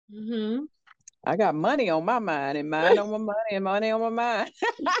Mm-hmm. I got money on my mind and mind on my money and money on my mind.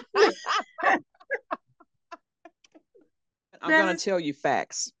 I'm That going is to tell you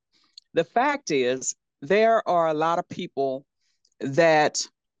facts. The fact is, there are a lot of people that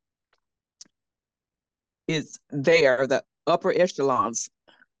is there, the upper echelons,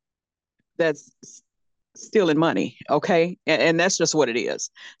 that's stealing money. Okay, and that's just what it is.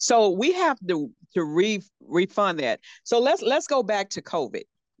 So we have to refund that. So let's go back to COVID.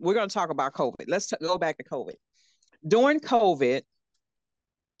 We're going to talk about COVID. Go back to COVID. During COVID,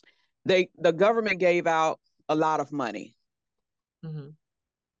 the government gave out a lot of money. mm-hmm.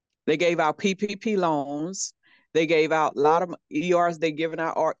 They gave out PPP loans. They gave out a lot of ERs. They given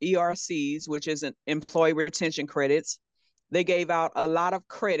out ERCs, which is an employee retention credits. They gave out a lot of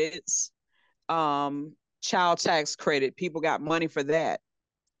credits, child tax credit. People got money for that.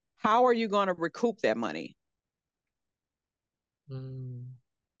 How are you going to recoup that money? Mm.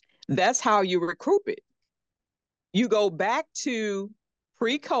 That's how you recoup it. You go back to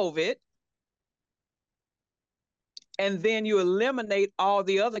pre-COVID, and then you eliminate all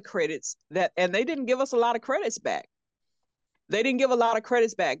the other credits and they didn't give us a lot of credits back. They didn't give a lot of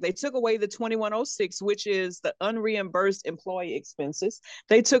credits back. They took away the 2106, which is the unreimbursed employee expenses.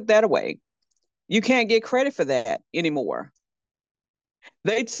 They took that away. You can't get credit for that anymore.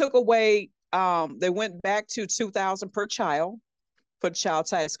 They took away, they went back to 2000 per child for child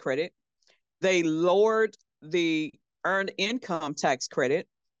tax credit. They lowered the earned income tax credit.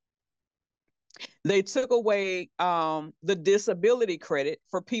 They took away the disability credit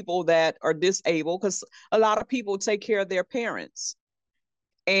for people that are disabled, because a lot of people take care of their parents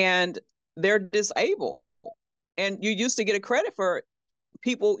and they're disabled. And you used to get a credit for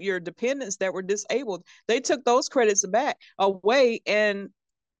people, your dependents that were disabled. They took those credits back away and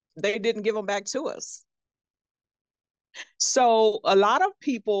they didn't give them back to us. So a lot of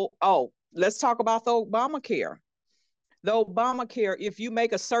people, oh, let's talk about the Obamacare. The Obamacare, if you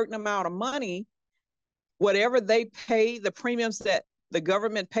make a certain amount of money, whatever they pay, the premiums that the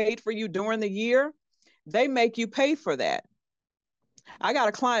government paid for you during the year, they make you pay for that. I got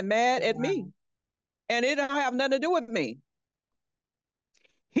a client mad at me, Wow. and it don't have nothing to do with me.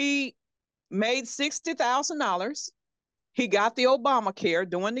 He made $60,000. He got the Obamacare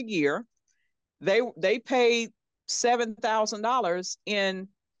during the year. They paid $7,000 in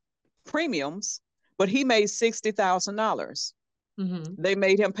premiums, but he made $60,000. Mm-hmm. They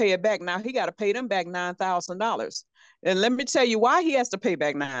made him pay it back. Now he got to pay them back $9,000. And let me tell you why he has to pay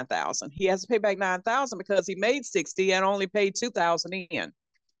back 9,000. He has to pay back 9,000 because he made 60 and only paid 2,000 in.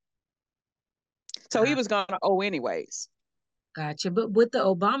 So he was going to owe anyways. Gotcha. But with the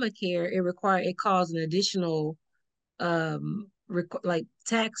Obamacare, it caused an additional like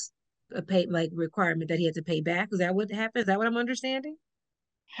tax pay like requirement that he had to pay back. Is that what happened? Is that what I'm understanding?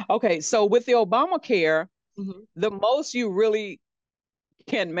 Okay, so with the Obamacare, Mm-hmm. the most you really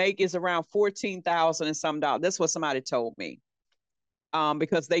can make is around 14,000 and some dollars. That's what somebody told me.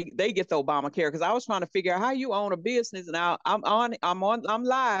 Because they get the Obamacare. Because I was trying to figure out how you own a business, and I'm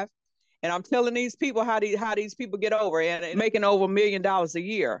live, and I'm telling these people how these people get over and making over $1 million a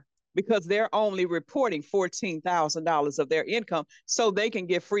year because they're only reporting $14,000 of their income so they can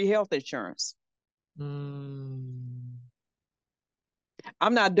get free health insurance. Mm.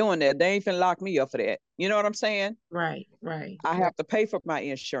 I'm not doing that. They ain't finna lock me up for that. You know what I'm saying? Right, right, I right. have to pay for my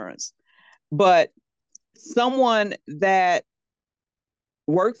insurance. But someone that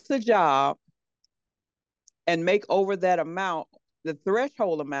works a job and make over that amount, the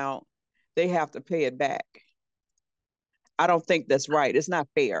threshold amount, they have to pay it back. I don't think that's right. It's not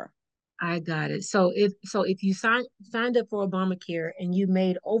fair. I got it. So if you signed up for Obamacare and you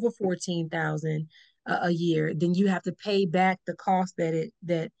made over 14,000 a year, then you have to pay back the cost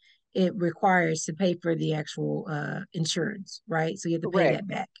that it requires to pay for the actual insurance, right? So you have to pay Correct. that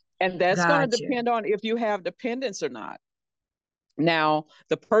back. And that's going to Gotcha. depend on if you have dependents or not. Now,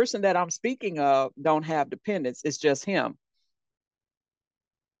 the person that I'm speaking of don't have dependents. It's just him.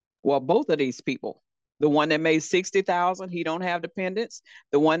 Well, both of these people. The one that made 60,000, he don't have dependents.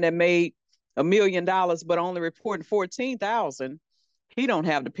 The one that made $1 million but only reported 14,000, he don't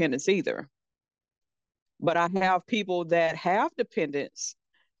have dependents either. But I have people that have dependents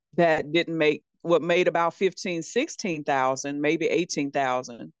that didn't make what made about 15, 16,000, maybe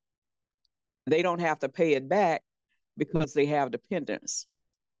 18,000. They don't have to pay it back because they have dependents.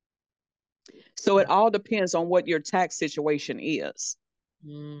 So it all depends on what your tax situation is.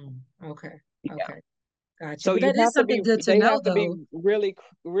 Okay. Yeah. Okay. Gotcha. So But that is something good to they know have to be though. really,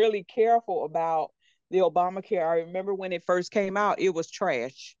 really careful about the Obamacare. I remember when it first came out, it was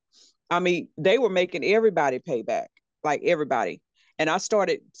trash. I mean, they were making everybody pay back, like everybody. And I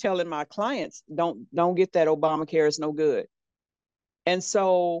started telling my clients, don't get that. Obamacare is no good. And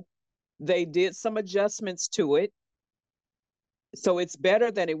so they did some adjustments to it. So it's better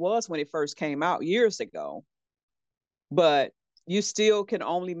than it was when it first came out years ago. But you still can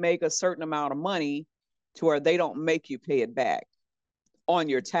only make a certain amount of money to where they don't make you pay it back on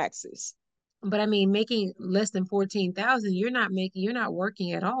your taxes. But I mean, making less than 14,000, you're not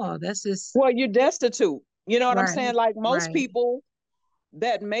working at all. That's just Well, you're destitute. You know what I'm right, saying? Like most right. people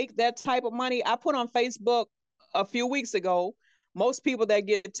that make that type of money, I put on Facebook a few weeks ago, most people that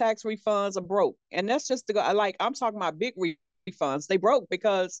get tax refunds are broke. And that's just the, like, I'm talking about big refunds. They broke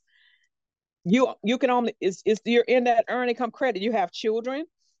because you can only, is you're in that earned income credit. You have children,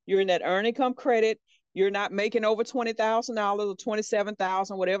 you're in that earned income credit. You're not making over $20,000 or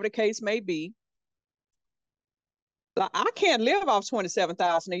 27,000, whatever the case may be. Like, I can't live off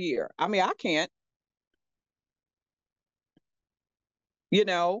 27,000 a year. I mean, I can't. You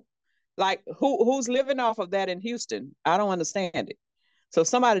know, like who's living off of that in Houston? I don't understand it. So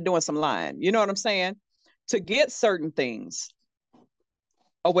somebody doing some lying. You know what I'm saying? To get certain things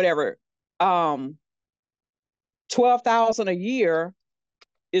or whatever, 12,000 a year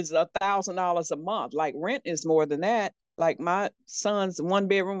is $1,000 a month. Like rent is more than that. Like my son's 1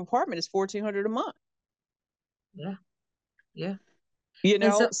 bedroom apartment is 1,400 a month. Yeah, yeah. You And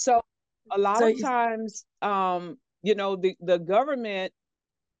know, so a lot so of times, the government,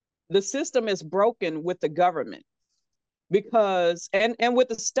 the system is broken with the government because and with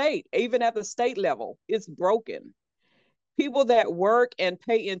the state, even at the state level, it's broken. People that work and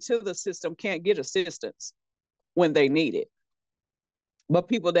pay into the system can't get assistance when they need it, but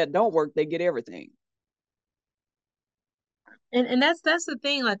people that don't work, they get everything. and that's the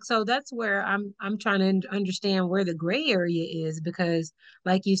thing, like, so that's where I'm trying to understand where the gray area is, because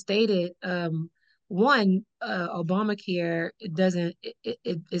like you stated, one, Obamacare, it doesn't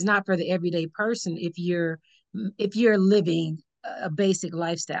it is not for the everyday person if you're living a basic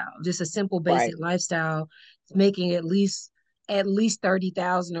lifestyle, just a simple Right. basic lifestyle, making at least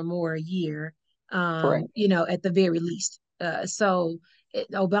 30,000 or more a year, Correct. at the very least.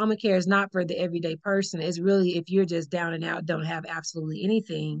 Obamacare is not for the everyday person. It's really if you're just down and out, don't have absolutely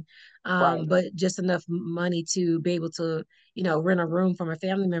anything, Right. but just enough money to be able to, rent a room from a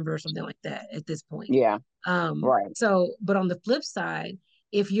family member or something like that at this point. Yeah. Right. But on the flip side,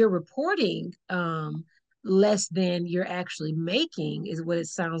 if you're reporting less than you're actually making, is what it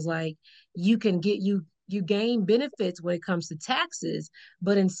sounds like, you gain benefits when it comes to taxes,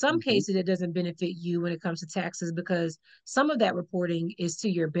 but in some Mm-hmm. cases it doesn't benefit you when it comes to taxes because some of that reporting is to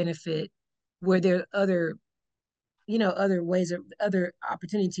your benefit where there are other ways or other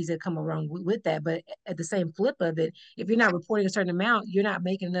opportunities that come along with that. But at the same flip of it, if you're not reporting a certain amount, you're not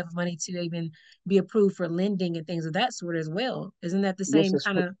making enough money to even be approved for lending and things of that sort as well. Isn't that the This same is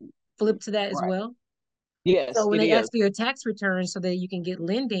kind of flip to that as right. well? Yes, So when it they is. ask for your tax return so that you can get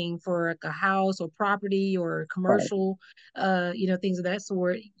lending for like a house or property or Right. commercial, things of that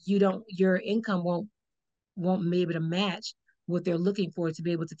sort, your income won't be able to match what they're looking for to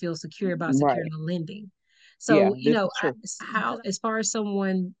be able to feel secure about securing Right. the lending. Yeah, So, this is true. how, as far as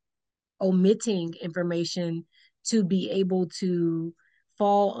someone omitting information to be able to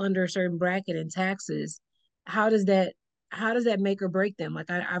fall under a certain bracket in taxes, how does that how does that make or break them? Like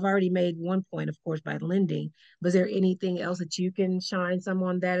I've already made one point, of course, by lending. But is there anything else that you can shine some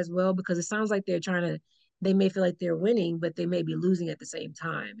on that as well? Because it sounds like they may feel like they're winning, but they may be losing at the same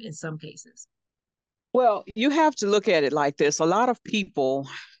time in some cases. Well, you have to look at it like this. A lot of people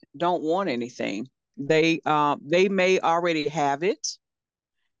don't want anything. They may already have it,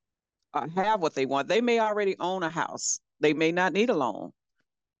 have what they want. They may already own a house. They may not need a loan.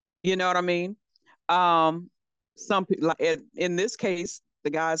 You know what I mean? Um, some people, like in this case, the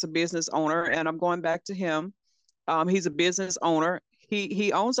guy's a business owner, and I'm going back to him. He's a business owner.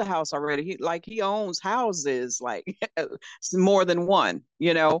 He owns a house already. He owns houses like more than one.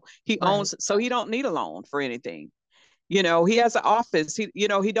 He Right. owns, so he don't need a loan for anything. He has an office. He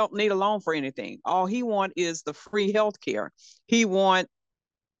don't need a loan for anything. All he want is the free health care. He want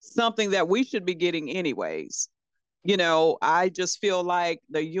something that we should be getting anyways. I just feel like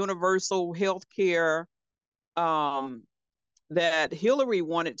the universal health care um, that Hillary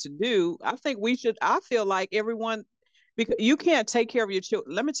wanted to do, I feel like everyone, because you can't take care of your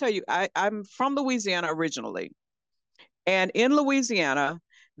children. Let me tell you, I'm from Louisiana originally. And in Louisiana,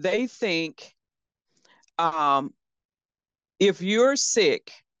 they think um, if you're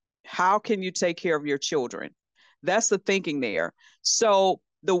sick, how can you take care of your children? That's the thinking there. So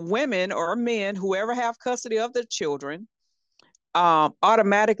the women or men, whoever have custody of the children,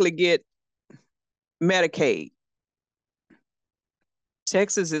 automatically get Medicaid.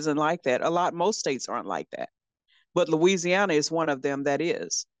 Texas isn't like that. Most states aren't like that. But Louisiana is one of them that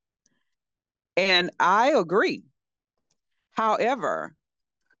is. And I agree. However,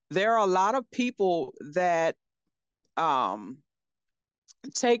 there are a lot of people that um,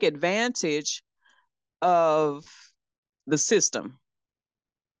 take advantage of the system.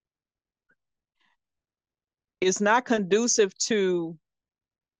 It's not conducive to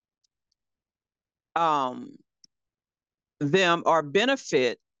um, them or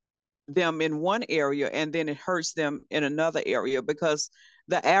benefit them in one area, and then it hurts them in another area, because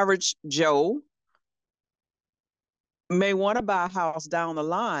the average Joe may want to buy a house down the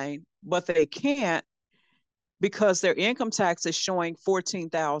line, but they can't because their income tax is showing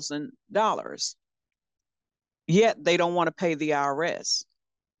 $14,000. Yet they don't want to pay the IRS.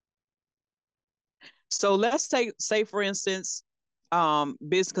 So let's say for instance,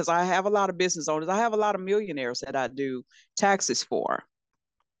 business, because I have a lot of business owners. I have a lot of millionaires that I do taxes for.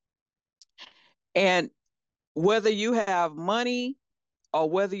 And whether you have money or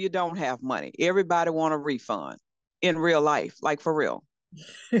whether you don't have money, everybody want a refund in real life, like for real.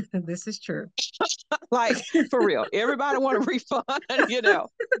 This is true. Like for real, everybody want a refund,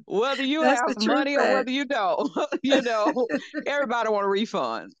 whether you That's the have true money or fact. whether you don't, everybody want a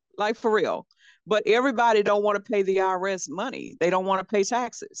refund, like for real. But everybody don't want to pay the IRS money. They don't want to pay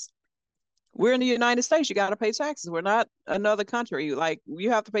taxes. We're in the United States. You got to pay taxes. We're not another country. Like, you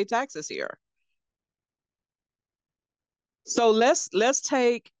have to pay taxes here. So let's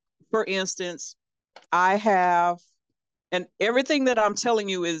take, for instance, I have, and everything that I'm telling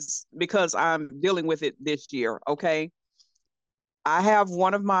you is because I'm dealing with it this year. Okay. I have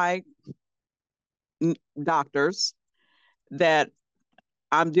one of my doctors that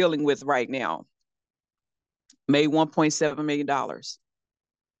I'm dealing with right now, made $1.7 million,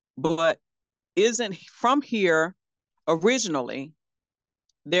 but isn't from here originally.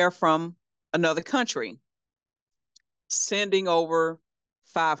 They're from another country, sending over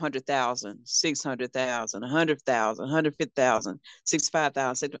 500,000, 600,000, 100,000, 150,000,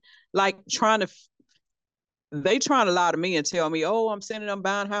 65,000, like they trying to lie to me and tell me, oh, I'm sending them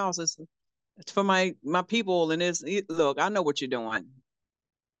buying houses for my people. And look, I know what you're doing.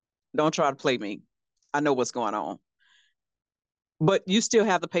 Don't try to play me. I know what's going on. But you still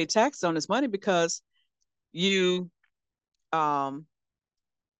have to pay taxes on this money because you um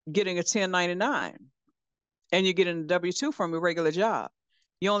getting a 1099 and you're getting a W-2 from your regular job.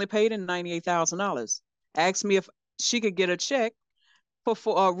 You only paid in $98,000. Asked me if she could get a check for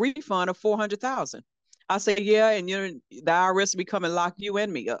a refund of 400,000. I say, yeah, and the IRS will be coming lock you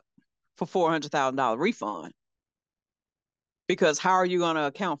and me up for $400,000 refund. Because how are you going to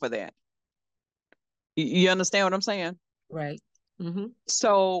account for that? You understand what I'm saying? Right. Mm-hmm.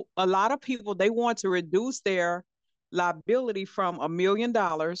 So a lot of people, they want to reduce their liability from $1 million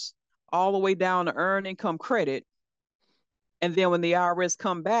all the way down to earned income credit. And then when the IRS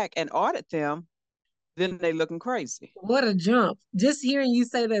come back and audit them, then they looking crazy. What a jump. Just hearing you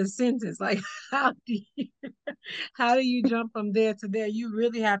say that sentence, like how do you how do you jump from there to there? You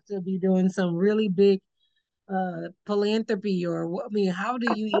really have to be doing some really big philanthropy, or I mean, how do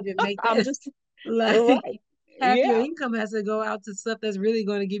you even make I'm that just like right. half your Yeah, income has to go out to stuff that's really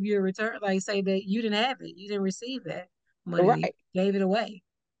going to give you a return, like say that you didn't have it, you didn't receive that money, you right. gave it away.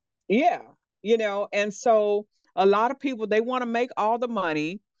 Yeah. And so a lot of people, they want to make all the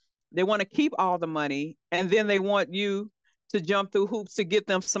money, they want to keep all the money, and then they want you to jump through hoops to get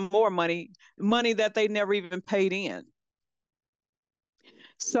them some more money that they never even paid in.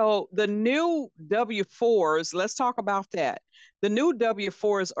 So the new W-4s, let's talk about that. The new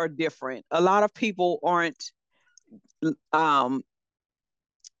W-4s are different. A lot of people um,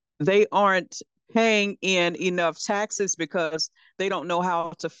 aren't paying in enough taxes because they don't know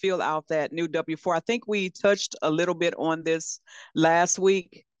how to fill out that new W-4. I think we touched a little bit on this last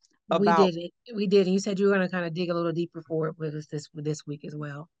week We about did it. We did. And you said you were going to kind of dig a little deeper for it with us this week as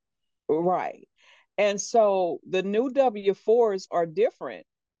well. right. And so the new W-4s are different.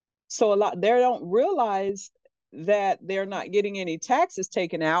 So a lot they don't realize that they're not getting any taxes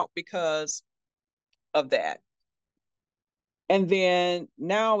taken out because of that. And then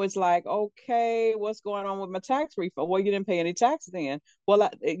now it's like, okay, what's going on with my tax refund? Well, you didn't pay any taxes then. Well,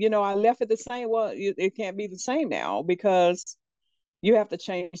 I left it the same. Well, it can't be the same now because you have to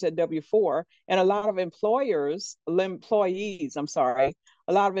change that W-4. And a lot of employees, I'm sorry,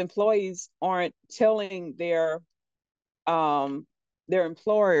 a lot of employees aren't telling um, their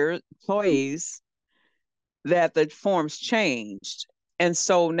employees that the forms changed. And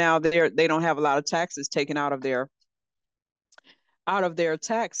so now they don't have a lot of taxes taken out of their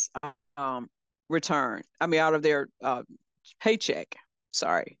tax um, return. I mean, out of their paycheck.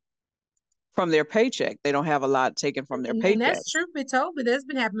 Sorry, from their paycheck. They don't have a lot taken from their And that's paychecks. truth be told, but that's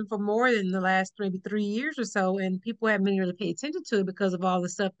been happening for more than the last maybe 3 years or so, and people haven't been really paid attention to it because of all the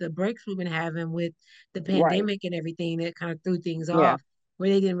stuff, the breaks we've been having with the Right. pandemic and everything that kind of threw things Yeah. off, where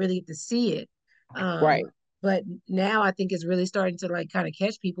they didn't really get to see it. Um, Right. but now I think it's really starting to like kind of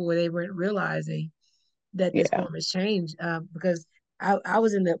catch people where they weren't realizing that this Yeah. form has changed. Because I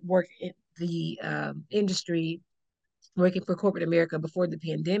was in the work in the industry working for corporate America before the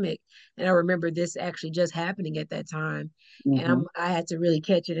pandemic, and I remember this actually just happening at that time, and Mm-hmm. I had to really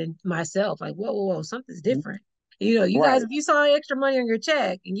catch it in myself, like whoa, something's different. You guys, Right. if you saw extra money on your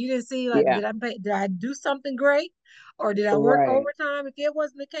check and you didn't see like, Yeah. did I do something great, or did I work Right. overtime? If it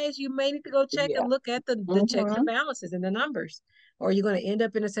wasn't the case, you may need to go check Yeah. and look at the checks and Mm-hmm. balances and the numbers, or you're going to end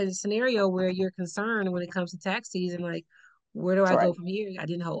up in a scenario where you're concerned when it comes to tax season, like where do That's I go right. from here? I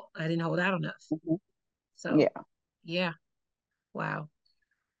didn't hold out enough. Mm-hmm. So Yeah. yeah, wow.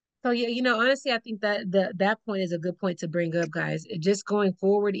 So yeah, honestly, I think that that point is a good point to bring up, guys. Just going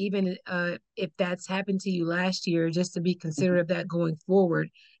forward, even if that's happened to you last year, just to be Mm-hmm. considerate of that going forward,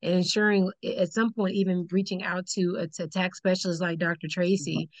 and ensuring at some point even reaching out to a tax specialist like Dr. Mm-hmm.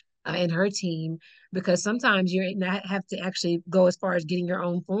 Tracey and her team, because sometimes you not have to actually go as far as getting your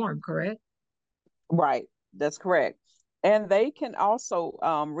own form, correct? Right. That's correct. And they can also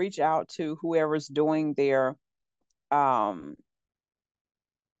reach out to whoever's doing um,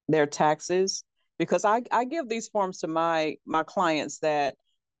 their taxes, because I give these forms to my clients that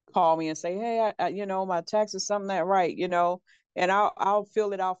call me and say, hey, my tax is something that right, and I'll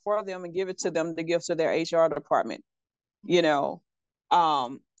fill it out for them and give it to them to give to their HR department, you know.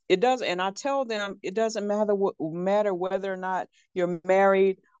 It does, and I tell them it doesn't matter whether or not you're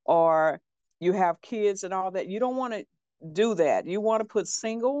married or you have kids and all that. You don't want to do that. You want to put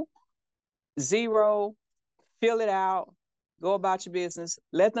single, zero, fill it out, go about your business,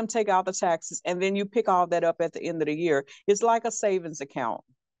 let them take out the taxes, and then you pick all that up at the end of the year. It's like a savings account.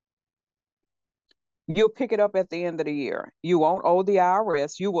 You'll pick it up at the end of the year. You won't owe the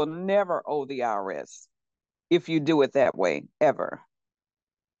IRS. You will never owe the IRS if you do it that way, ever.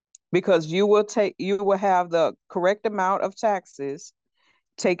 Because you will have the correct amount of taxes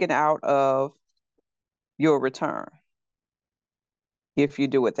taken out of your return if you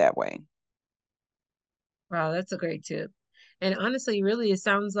do it that way. Wow, that's a great tip. And honestly, really, it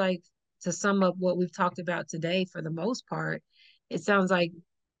sounds like, to sum up what we've talked about today, for the most part, it sounds like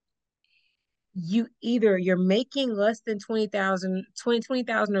you're making less than 20,000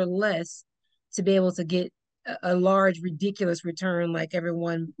 or less to be able to get a large ridiculous return, like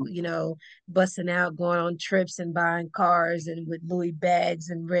everyone, busting out, going on trips and buying cars and with Louis bags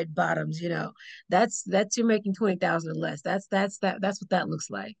and red bottoms. That's you're making 20,000 or less. That's what that looks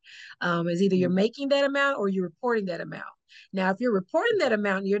like. Is either you're Mhm. making that amount or you're reporting that amount. Now if you're reporting that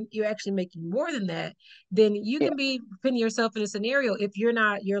amount, you're actually making more than that, then you Yeah. can be putting yourself in a scenario, if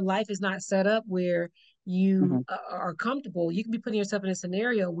your life is not set up where you Mm-hmm. are comfortable. You can be putting yourself in a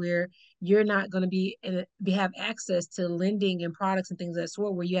scenario where you're not going to have access to lending and products and things of that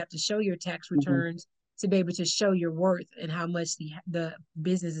sort, where you have to show your tax Mm-hmm. returns to be able to show your worth and how much the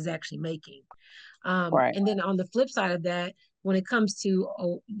business is actually making. Right. And then on the flip side of that, when it comes to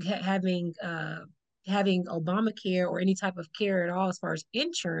having Obamacare or any type of care at all as far as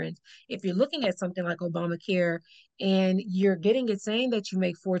insurance, if you're looking at something like Obamacare and you're getting it saying that you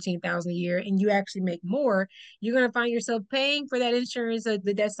make 14,000 a year and you actually make more, you're going to find yourself paying for that insurance.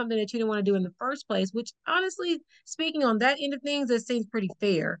 That's something that you didn't want to do in the first place. Which, honestly, speaking on that end of things, that seems pretty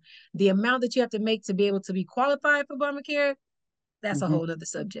fair. The amount that you have to make to be able to be qualified for Obamacare, that's a Mm-hmm. whole other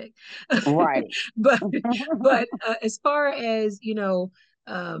subject. Right. but as far as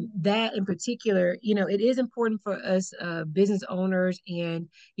that in particular, it is important for us business owners and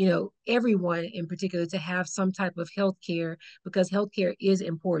everyone in particular to have some type of health care, because healthcare is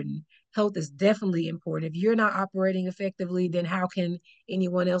important. Health is definitely important. If you're not operating effectively, then how can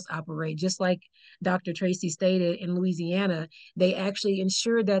anyone else operate? Just like Dr. Tracey stated, in Louisiana, they actually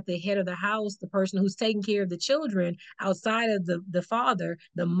ensure that the head of the house, the person who's taking care of the children, outside of the father,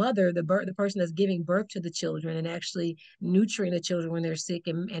 the mother, the person that's giving birth to the children and actually nurturing the children when they're sick,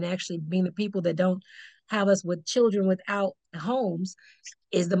 and actually being the people that don't have us with children without homes,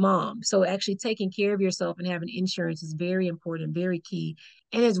 is the mom. So actually taking care of yourself and having insurance is very important, very key,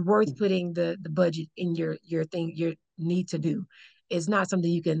 and it's worth putting the budget in your thing, your need to do. It's not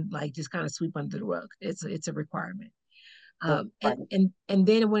something you can like just kind of sweep under the rug. It's a requirement. And Right. and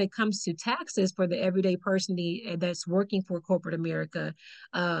then when it comes to taxes for the everyday person that's working for corporate America,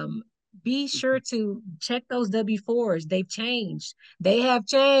 um, be sure to check those W-4s. They've changed. They have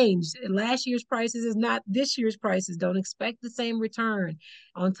changed. Last year's prices is not this year's prices. Don't expect the same return.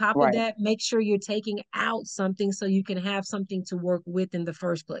 On top of Right. that, make sure you're taking out something so you can have something to work with in the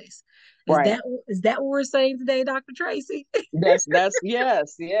first place. Is Right. that is that what we're saying today, Dr. Tracey? That's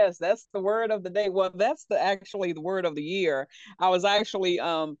yes, yes, that's the word of the day. Well, that's actually the word of the year. I was actually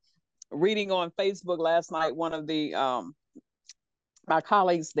reading on Facebook last night. One of the my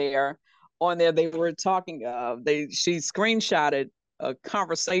colleagues there on there, they were talking. She screenshotted a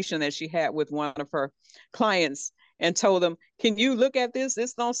conversation that she had with one of her clients and told them, "Can you look at this?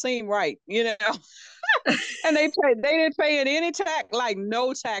 This don't seem right," you know. And they didn't pay any tax, like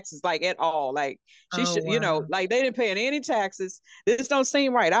no taxes, like at all. Like she Oh should, you know, wow. like they didn't pay any taxes. This don't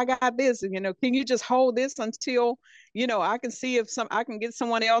seem right. I got this, and you know, can you just hold this until, you know, I can see if I can get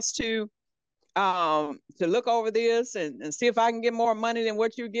someone else to look over this and see if I can get more money than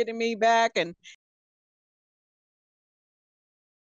what you're getting me back. And